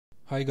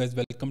Hi guys,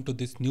 welcome to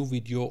this new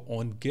video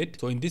on Git.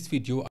 So in this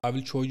video, I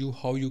will show you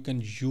how you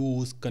can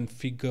use,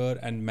 configure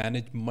and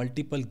manage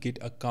multiple Git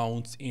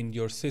accounts in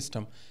your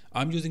system.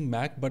 I'm using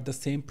Mac, but the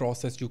same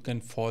process you can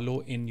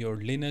follow in your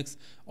Linux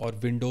or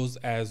Windows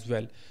as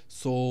well.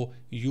 So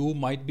you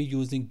might be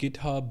using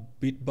GitHub,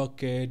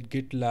 Bitbucket,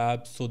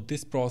 GitLab. So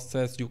this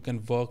process you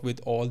can work with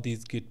all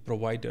these Git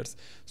providers.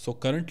 So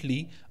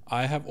currently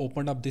I have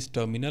opened up this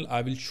terminal.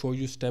 I will show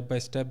you step by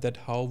step that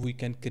how we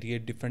can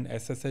create different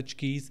SSH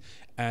keys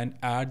and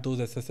add those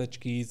SSH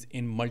keys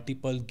in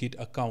multiple Git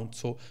accounts.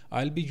 So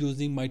I'll be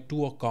using my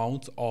 2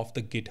 accounts of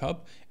the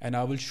GitHub and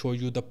I will show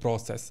you the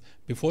process.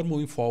 Before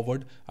moving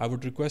forward, I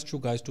would request you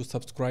guys to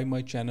subscribe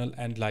my channel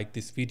and like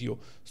this video.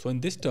 So in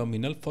this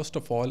terminal, first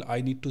of all,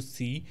 I need to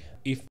see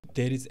if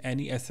there is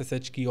any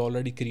SSH key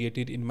already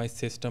created in my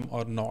system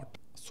or not.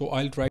 So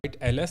I'll write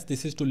ls.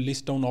 This is to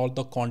list down all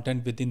the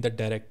content within the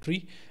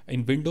directory.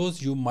 In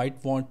Windows, you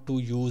might want to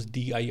use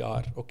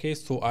dir. Okay,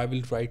 so I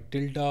will write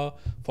 ~/.ssh.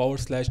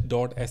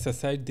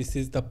 This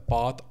is the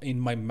path in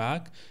my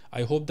Mac.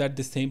 I hope that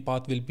the same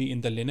path will be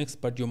in the Linux,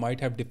 but you might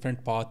have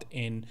different path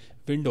in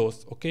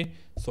Windows. Okay,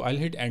 so I'll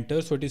hit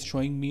enter. So it is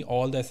showing me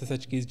all the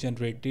SSH keys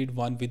generated,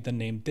 one with the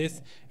name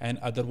this and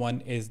other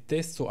one is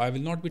this. So I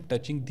will not be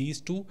touching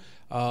these two.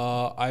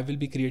 I will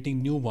be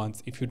creating new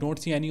ones. If you don't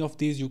see any of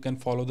these, you can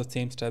follow the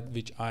same step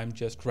which I'm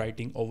just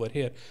writing over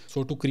here.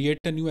 So to create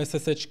a new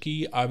SSH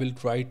key, I will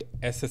write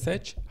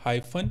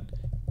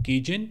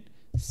SSH-keygen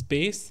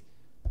space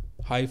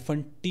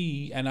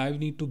 -t and I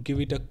need to give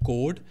it a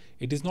code.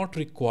 It is not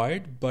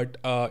required, but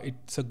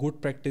it's a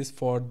good practice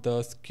for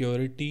the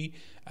security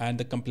and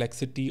the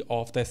complexity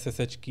of the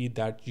SSH key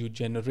that you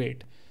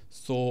generate.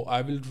 So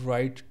I will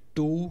write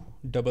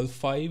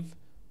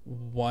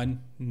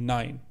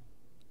 25519.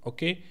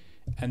 Okay,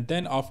 and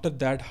then after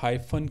that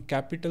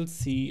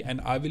 -C, and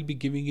I will be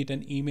giving it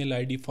an email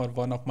ID for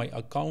one of my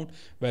account,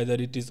 whether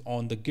it is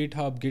on the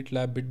GitHub,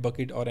 GitLab,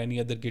 Bitbucket or any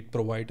other Git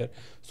provider.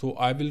 So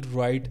I will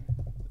write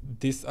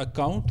this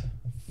account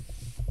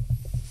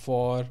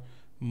for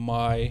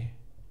my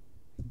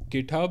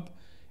GitHub,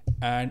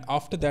 and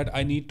after that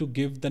I need to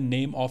give the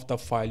name of the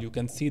file. You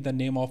can see the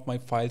name of my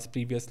files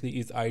previously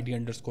is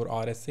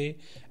id_rsa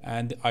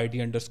and the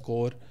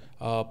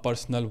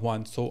id_personal1.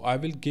 So I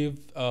will give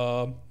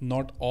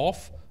not off,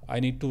 I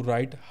need to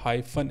write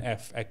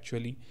 -f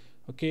actually.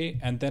 Okay,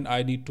 and then I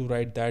need to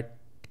write that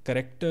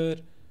character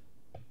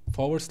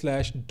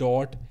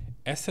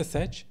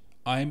 /.ssh.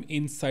 I'm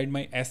inside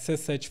my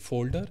SSH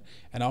folder,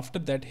 and after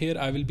that here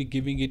I will be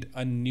giving it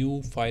a new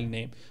file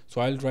name.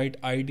 So I'll write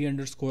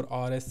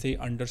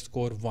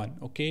id_rsa_1.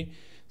 Okay,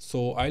 so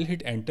I'll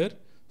hit enter.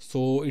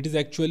 So it is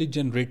actually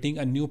generating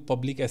a new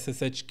public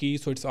SSH key.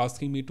 So it's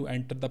asking me to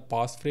enter the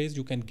passphrase.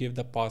 You can give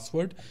the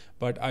password,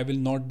 but I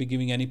will not be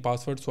giving any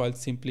password. So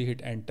I'll simply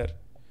hit enter.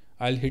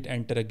 I'll hit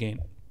enter again.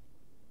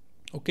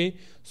 Okay,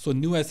 so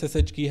new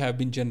SSH key have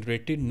been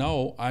generated. Now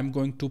I'm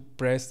going to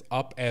press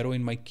up arrow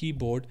in my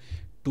keyboard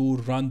to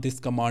run this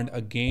command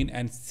again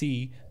and see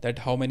that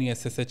how many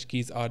SSH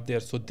keys are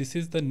there. So this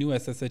is the new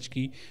SSH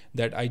key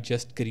that I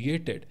just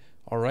created.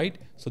 All right,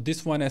 so this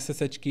one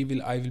SSH key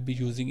I will be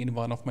using in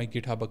one of my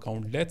GitHub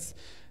account. Let's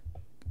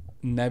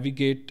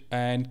navigate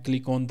and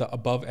click on the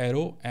above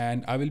arrow, and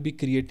I will be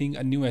creating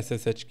a new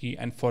SSH key,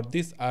 and for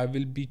this I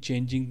will be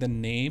changing the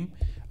name,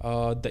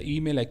 the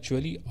email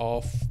actually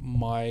of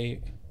my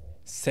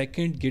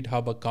second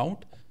GitHub account.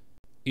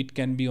 It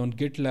can be on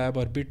GitLab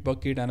or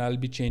Bitbucket, and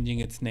I'll be changing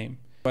its name.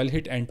 I'll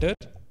hit enter,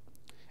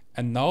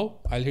 and now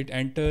I'll hit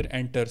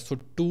enter. So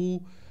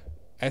 2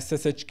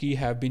 SSH key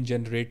have been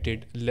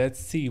generated. Let's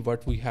see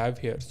what we have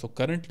here. So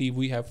currently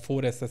we have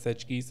 4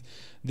 SSH keys.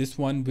 This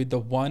one with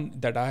the one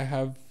that I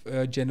have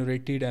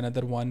generated,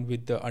 another one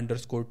with the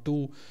 _2.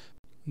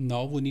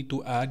 Now we need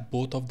to add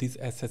both of these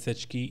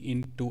SSH key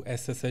into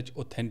SSH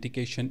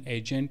authentication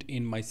agent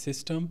in my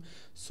system.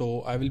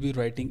 So I will be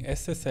writing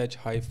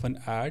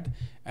SSH-add,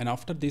 and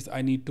after this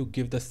I need to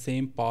give the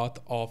same path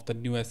of the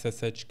new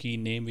SSH key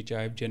name which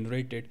I have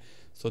generated.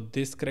 So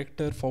this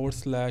character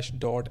 /.ssh/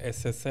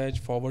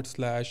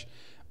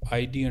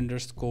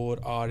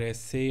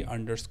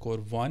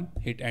 id_rsa_1,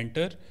 hit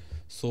enter.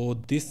 So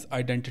this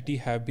identity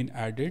have been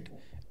added,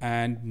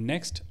 and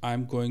next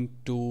I'm going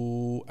to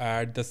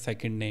add the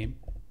second name.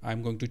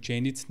 I'm going to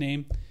change its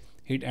name,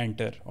 hit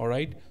enter. All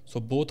right, so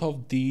both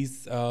of these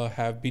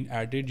have been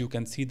added. You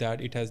can see that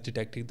it has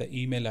detected the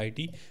email ID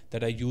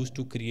that I used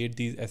to create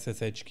these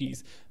SSH keys.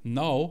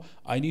 Now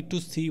I need to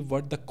see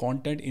what the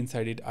content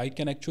inside it. I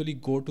can actually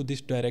go to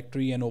this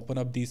directory and open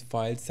up these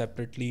files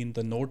separately in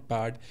the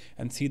notepad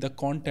and see the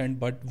content,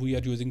 but we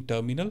are using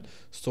terminal.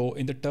 So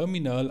in the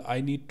terminal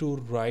I need to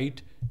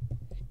write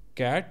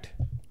cat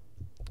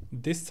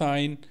this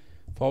sign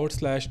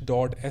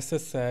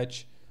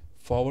 /.ssh/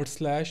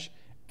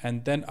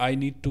 and then I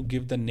need to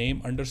give the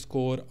name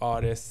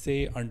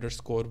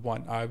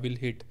 _rsa_1. I will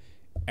hit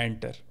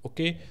enter.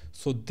 Okay,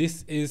 so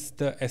this is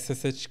the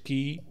SSH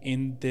key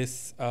in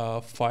this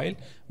file,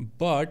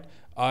 but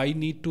I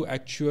need to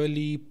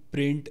actually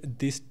print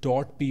this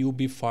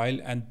 .pub file,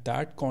 and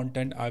that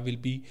content I will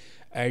be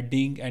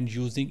adding and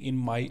using in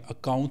my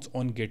accounts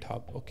on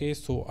GitHub. Okay,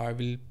 so I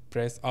will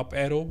press up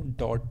arrow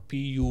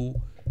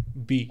 .pub.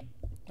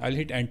 I'll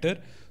hit enter.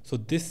 So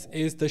this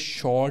is the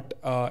short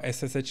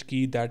SSH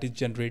key that is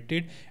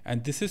generated,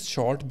 and this is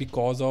short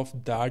because of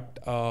that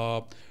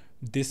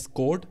this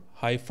code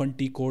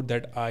 -t code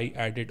that I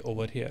added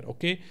over here.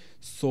 Okay,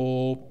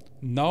 so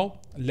now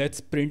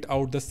let's print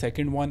out the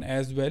second one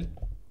as well.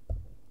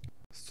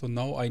 So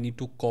now I need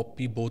to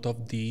copy both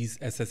of these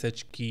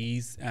SSH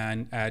keys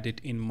and add it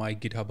in my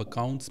GitHub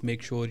accounts.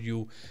 Make sure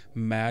you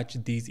match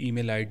these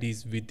email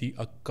IDs with the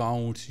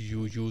accounts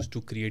you use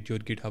to create your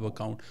GitHub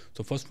account.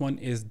 So first one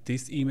is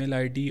this email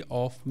ID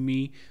of me.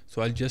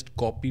 So I'll just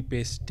copy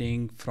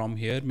pasting from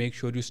here. Make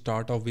sure you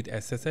start off with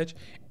SSH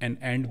and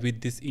end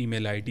with this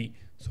email ID.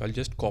 So I'll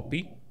just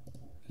copy.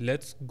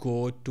 Let's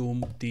go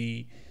to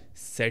the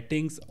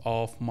settings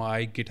of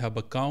my GitHub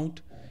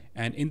account.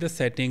 And in the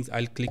settings,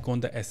 I'll click on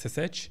the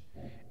SSH,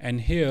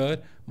 and here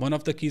one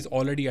of the keys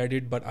already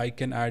added, but I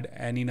can add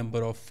any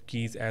number of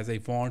keys as I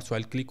want. So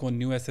I'll click on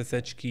new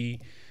SSH key.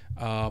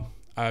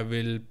 I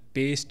will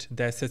paste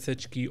the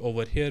SSH key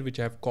over here, which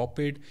I have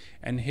copied,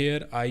 and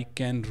here I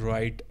can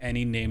write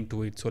any name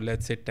to it. So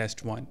let's say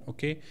test1.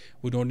 Okay,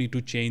 we don't need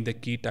to change the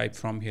key type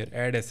from here.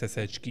 Add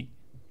SSH key.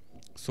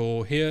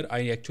 So here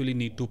I actually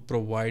need to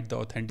provide the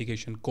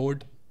authentication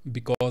code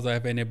because I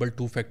have enabled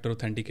two-factor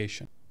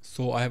authentication.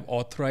 So I have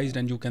authorized,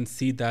 and you can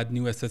see that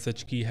new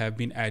SSH key have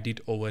been added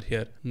over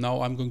here.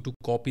 Now I'm going to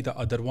copy the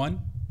other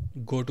one,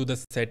 go to the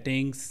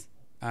settings,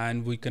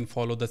 and we can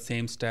follow the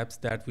same steps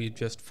that we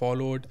just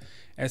followed.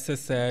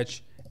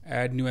 SSH,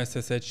 add new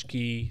SSH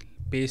key,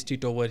 paste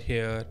it over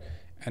here,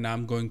 and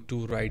I'm going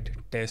to write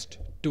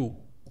test2,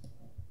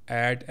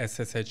 add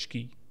SSH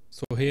key.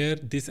 So here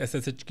this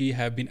SSH key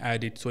have been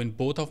added. So in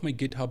both of my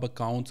GitHub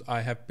accounts, I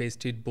have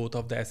pasted both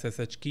of the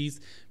SSH keys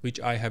which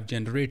I have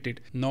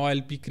generated. Now I'll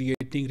be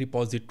creating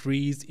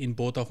repositories in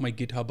both of my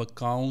GitHub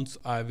accounts.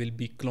 I will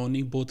be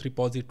cloning both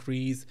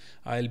repositories.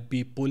 I'll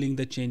be pulling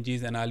the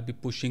changes, and I'll be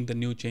pushing the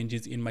new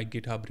changes in my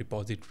GitHub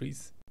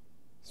repositories.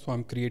 So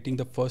I'm creating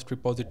the first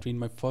repository in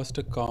my first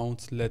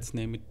account. Let's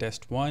name it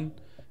test1.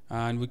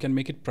 And we can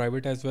make it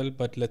private as well,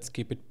 but let's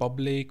keep it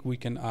public. We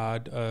can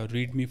add a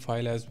readme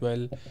file as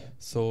well.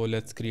 So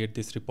let's create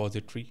this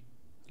repository.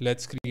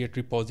 Let's create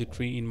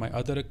repository in my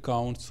other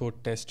account. So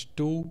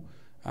test2,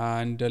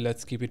 and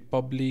let's keep it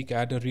public,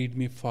 add a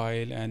readme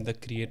file, and the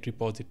create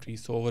repository.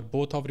 So our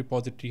both of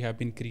repository have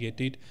been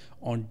created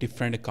on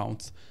different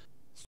accounts.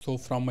 So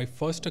from my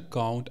first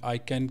account, I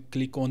can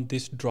click on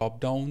this drop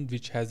down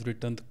which has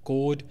written the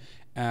code,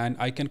 and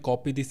I can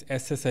copy this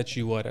SSH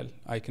URL.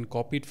 I can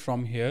copy it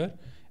from here.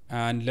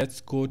 And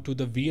let's go to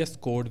the VS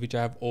Code which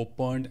I have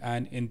opened,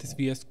 and in this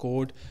VS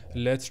Code,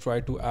 let's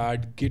try to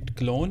add git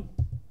clone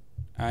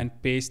and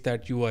paste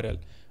that URL.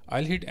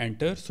 I'll hit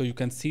enter. So you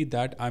can see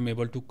that I'm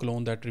able to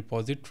clone that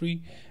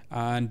repository,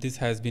 and this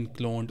has been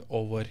cloned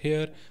over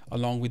here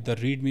along with the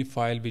readme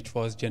file which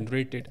was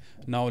generated.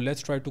 Now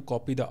let's try to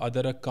copy the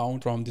other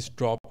account from this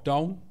drop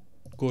down.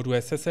 Go to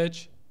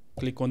SSH,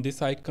 click on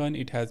this icon.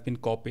 It has been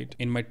copied.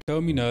 In my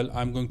terminal,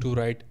 I'm going to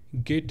write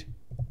git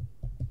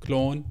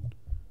clone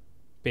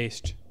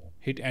paste,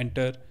 hit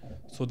enter.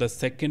 So the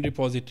second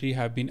repository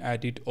have been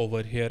added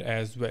over here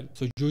as well.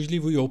 So usually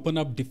we open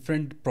up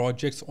different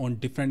projects on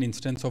different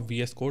instance of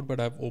VS Code, but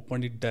I've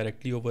opened it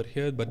directly over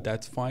here, but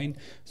that's fine.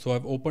 So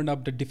I've opened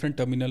up the different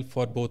terminal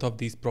for both of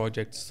these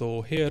projects.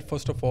 So here,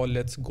 first of all,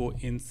 let's go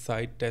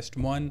inside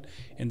test1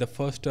 in the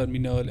first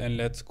terminal, and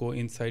let's go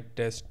inside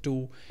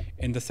test2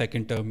 in the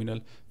second terminal.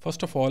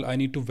 First of all, I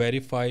need to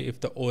verify if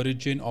the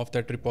origin of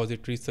that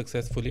repository is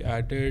successfully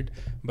added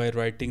by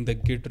writing the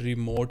git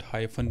remote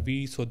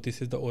 -v. So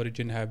this is the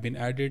origin have been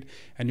added,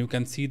 and you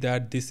can see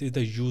that this is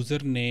the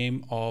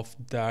username of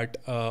that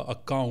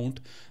account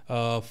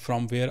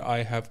from where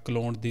I have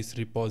cloned this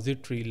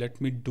repository.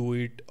 Let me do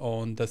it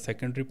on the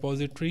second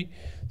repository.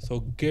 So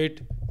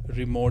git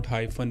remote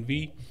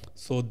 -v.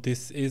 So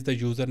this is the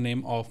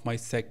username of my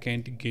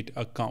second Git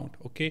account.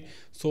 Okay,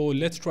 so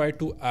let's try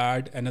to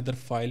add another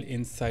file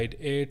inside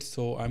it.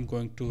 So I'm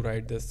going to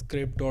write the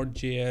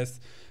script.js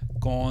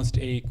const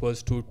a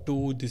equals to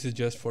 2. This is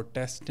just for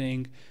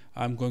testing.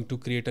 I'm going to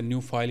create a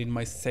new file in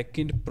my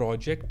second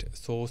project.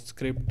 So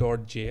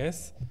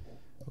script.js.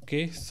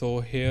 Okay, so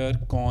here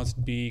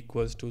const b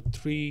equals to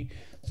 3.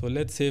 So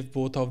let's save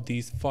both of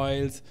these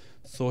files.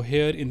 So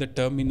here in the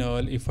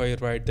terminal, if I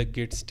write the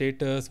git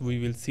status, we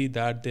will see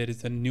that there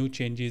is a new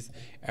changes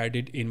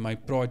added in my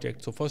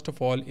project. So first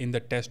of all, in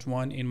the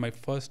test1, in my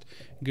first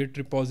git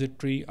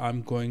repository,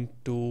 I'm going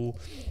to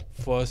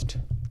first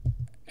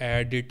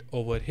add it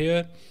over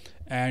here.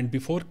 And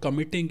before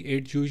committing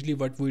it, usually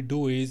what we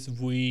do is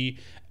we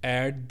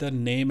add the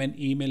name and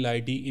email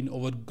ID in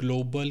our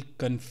global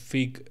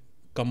config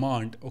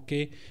command,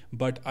 okay,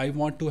 but I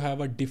want to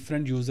have a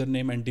different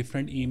username and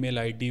different email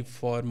ID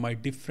for my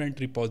different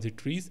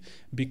repositories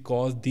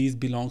because these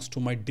belongs to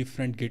my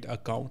different Git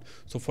account.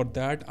 So for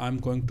that, I'm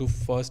going to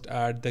first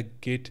add the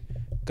git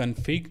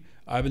config.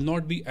 I will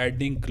not be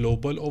adding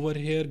global over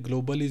here.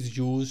 Global is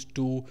used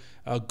to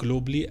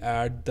globally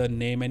add the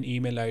name and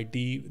email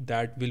ID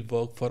that will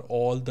work for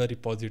all the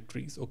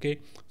repositories, okay.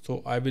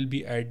 So I will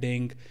be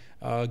adding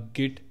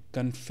git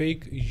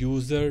config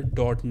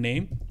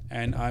user.name,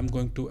 and I'm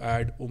going to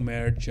add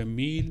Umair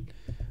Jamil.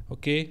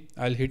 Okay,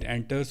 I'll hit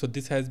enter. So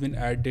this has been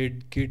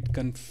added. Git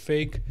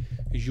config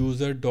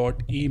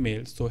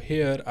user.email. So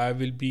here I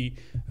will be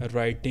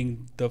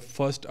writing the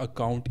first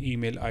account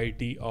email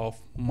ID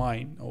of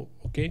mine.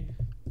 Okay,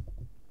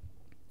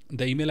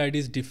 the email ID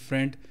is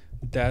different,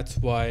 that's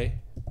why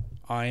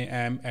I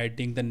am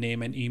adding the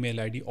name and email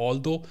ID,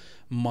 although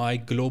my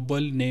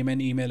global name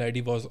and email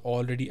ID was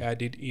already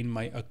added in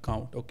my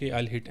account. Okay,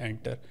 I'll hit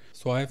enter.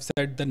 So I have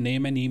set the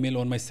name and email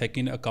on my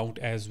second account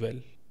as well.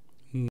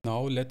 Now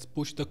let's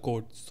push the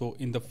code. So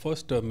in the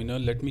first terminal,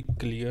 let me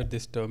clear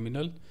this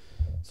terminal.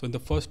 So in the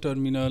first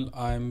terminal,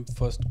 I'm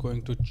first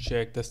going to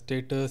check the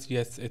status.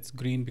 Yes, it's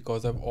green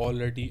because I've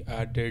already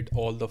added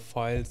all the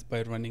files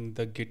by running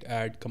the git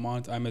add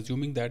commands. I'm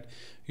assuming that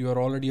you are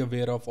already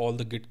aware of all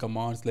the git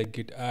commands like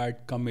git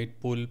add, commit,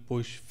 pull,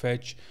 push,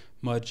 fetch,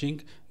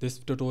 merging. This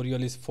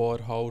tutorial is for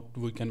how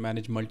we can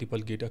manage multiple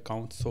git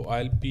accounts. So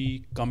I'll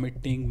be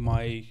committing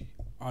my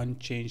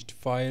unchanged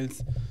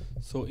files.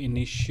 So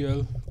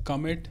initial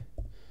commit,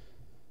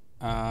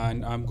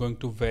 and I'm going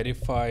to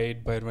verify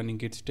it by running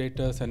git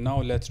status. And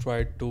now let's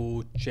try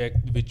to check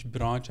which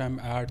branch I'm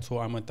at. So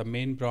I'm at the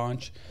main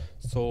branch.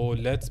 So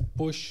let's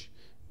push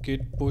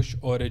git push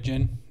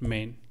origin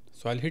main.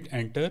 So I'll hit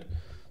enter.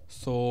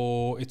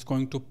 So it's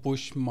going to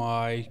push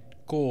my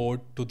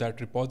code to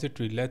that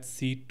repository. Let's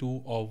see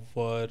to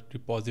our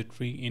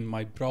repository in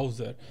my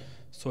browser.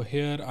 So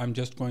here I'm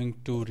just going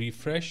to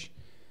refresh,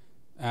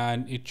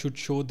 and it should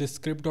show the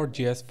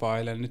script.js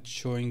file, and it's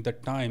showing the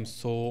time.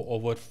 So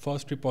our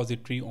first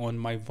repository on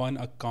my one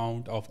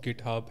account of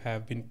GitHub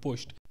have been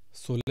pushed.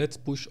 So let's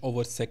push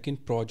our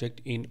second project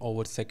in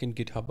our second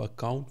GitHub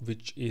account,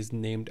 which is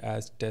named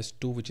as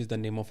test2, which is the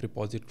name of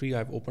repository.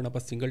 I've opened up a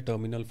single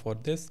terminal for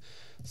this.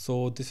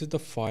 So this is the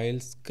file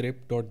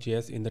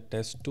script.js in the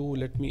test2.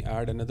 Let me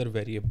add another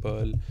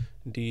variable,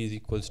 d is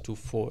equals to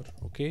 4.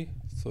 Okay,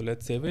 so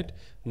let's save it.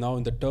 Now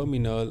in the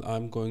terminal,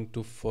 I'm going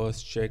to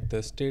first check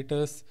the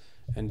status,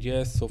 and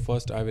yes, so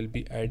first I will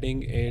be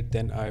adding it,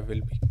 then I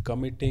will be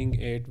committing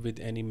it with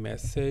any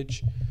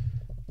message.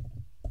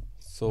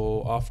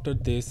 So after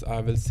this, I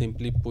will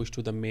simply push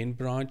to the main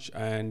branch,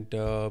 and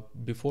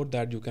before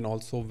that, you can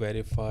also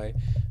verify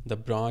the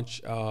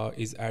branch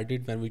is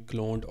added when we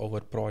cloned our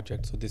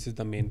project. So this is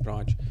the main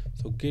branch.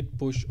 So git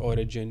push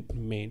origin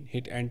main,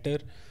 hit enter.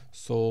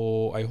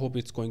 So I hope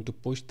it's going to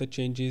push the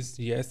changes.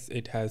 Yes,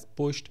 it has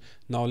pushed.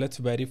 Now let's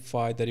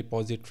verify the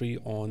repository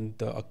on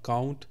the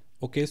account.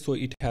 Okay, so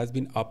it has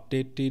been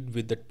updated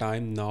with the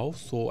time now.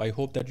 So I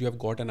hope that you have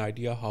got an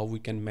idea how we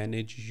can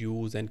manage,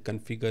 use and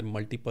configure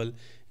multiple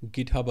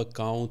GitHub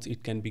accounts.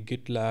 It can be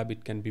GitLab,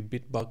 it can be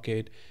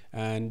Bitbucket,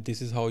 and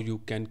this is how you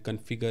can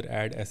configure,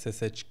 add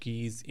SSH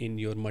keys in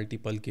your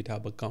multiple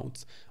GitHub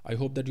accounts. I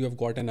hope that you have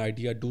got an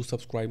idea. Do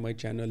subscribe my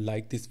channel,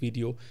 like this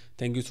video.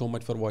 Thank you so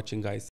much for watching, guys.